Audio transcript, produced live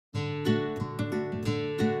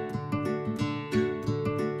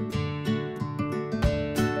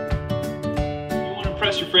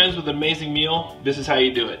impress your friends with an amazing meal, this is how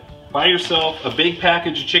you do it. Buy yourself a big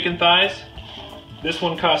package of chicken thighs. This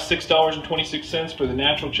one costs $6.26 for the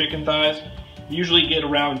natural chicken thighs. You usually get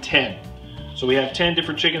around 10. So we have 10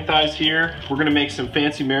 different chicken thighs here. We're gonna make some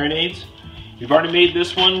fancy marinades. We've already made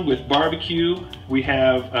this one with barbecue. We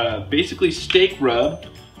have basically steak rub,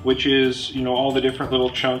 which is, you know, all the different little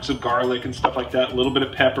chunks of garlic and stuff like that, a little bit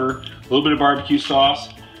of pepper, a little bit of barbecue sauce,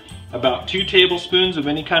 about 2 tablespoons of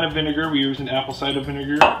any kind of vinegar. We use an apple cider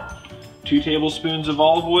vinegar, 2 tablespoons of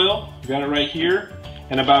olive oil, got it right here,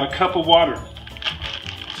 and about a cup of water.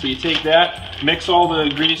 So you take that, mix all the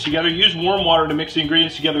ingredients together. Use warm water to mix the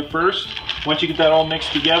ingredients together first. Once you get that all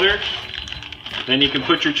mixed together, then you can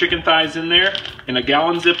put your chicken thighs in there in a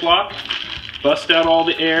gallon Ziploc, bust out all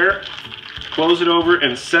the air, close it over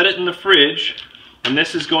and set it in the fridge. And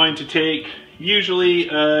this is going to take usually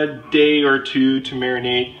a day or two to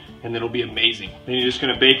marinate, and it'll be amazing. Then you're just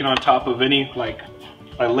gonna bake it on top of any, like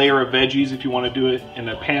a layer of veggies if you wanna do it in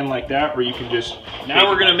a pan like that, or you can just... Now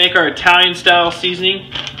we're gonna make our Italian style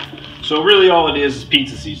seasoning. So really all it is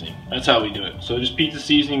pizza seasoning. That's how we do it. So just pizza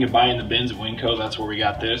seasoning you buy in the bins at Winco, that's where we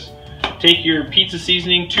got this. Take your pizza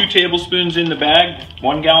seasoning, 2 tablespoons in the bag,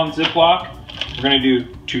 1 gallon Ziploc. We're gonna do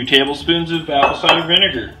 2 tablespoons of apple cider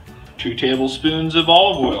vinegar, 2 tablespoons of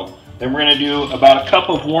olive oil. Then we're gonna do about a cup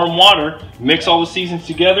of warm water, mix all the seasonings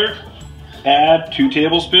together, add 2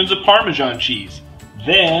 tablespoons of Parmesan cheese.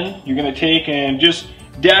 Then you're gonna take and just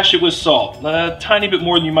dash it with salt, a tiny bit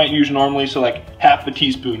more than you might use normally, so like half a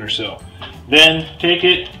teaspoon or so. Then take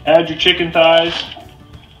it, add your chicken thighs,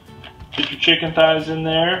 put your chicken thighs in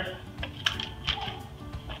there.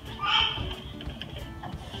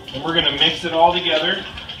 And we're gonna mix it all together.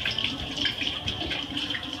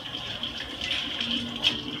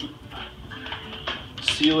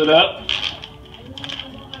 Seal it up.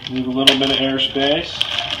 Leave a little bit of airspace.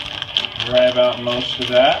 Drive out most of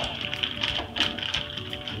that.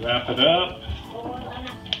 Wrap it up.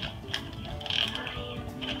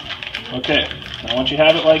 Okay, now once you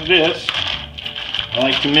have it like this, I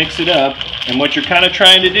like to mix it up. And what you're kind of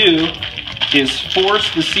trying to do is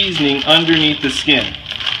force the seasoning underneath the skin.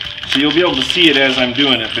 So you'll be able to see it as I'm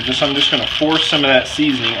doing it, but I'm just going to force some of that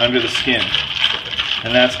seasoning under the skin.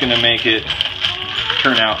 And that's going to make it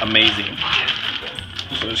turn out amazing.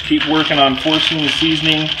 So just keep working on forcing the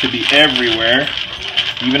seasoning to be everywhere,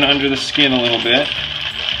 even under the skin a little bit.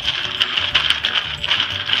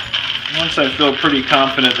 Once I feel pretty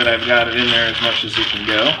confident that I've got it in there as much as it can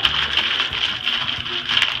go,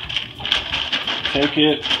 take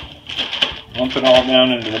it, lump it all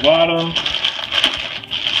down into the bottom.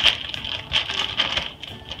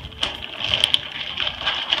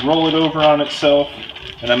 Roll it over on itself,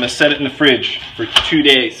 and I'm going to set it in the fridge for 2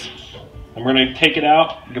 days. And we're going to take it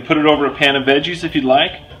out. You can put it over a pan of veggies if you'd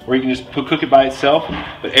like, or you can just cook it by itself,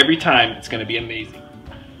 but every time it's going to be amazing.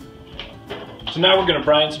 So now we're going to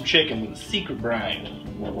brine some chicken with a secret brine.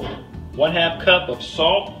 1/2 cup of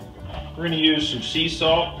salt. We're going to use some sea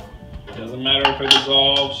salt. Doesn't matter if it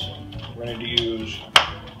dissolves. We're going to use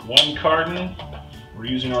 1 carton. We're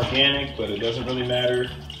using organic, but it doesn't really matter.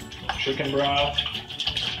 Chicken broth.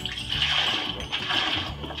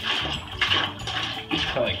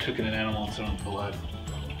 Kind of like cooking an animal in its own blood.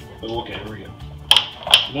 But okay, here we go.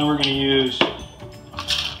 Then we're going to use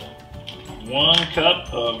 1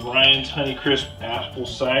 cup of Ryan's Honeycrisp apple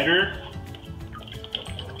cider.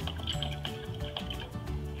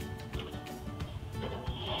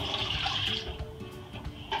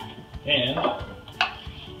 And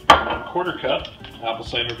 1/4 cup apple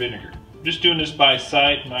cider vinegar. I'm just doing this by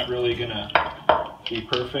sight, not really going to be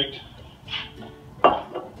perfect.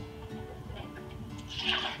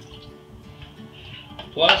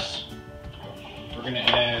 Plus, we're going to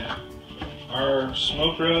add our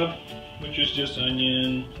smoke rub, which is just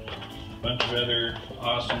onion, a bunch of other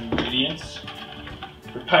awesome ingredients.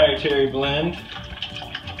 Proprietary blend.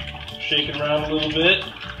 Shake it around a little bit.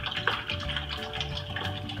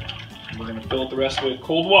 We're going to fill it the rest of it with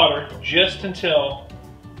cold water just until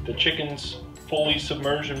the chicken's fully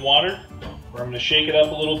submerged in water. Where I'm going to shake it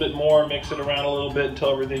up a little bit more, mix it around a little bit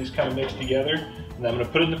until everything's kind of mixed together. And then I'm going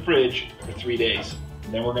to put it in the fridge for 3 days.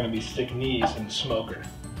 Then we're going to be sticking these in the smoker.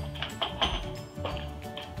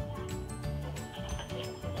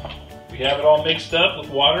 We have it all mixed up with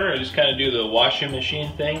water. I just kind of do the washing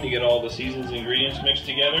machine thing to get all the seasons and ingredients mixed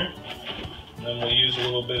together. And then we'll use a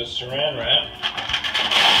little bit of saran wrap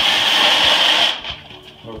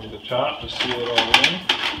over the top to seal it all in.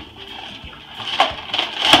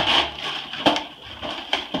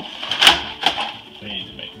 I need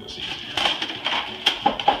to make this easier.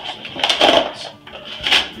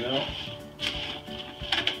 Go.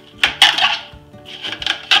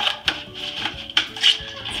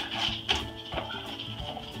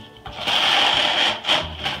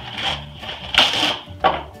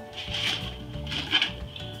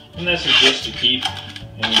 beef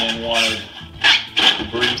and then wanted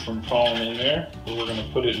debris from falling in there. So we're gonna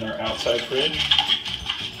put it in our outside fridge.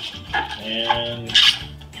 And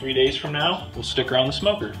 3 days from now, we'll stick her on the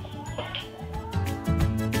smoker.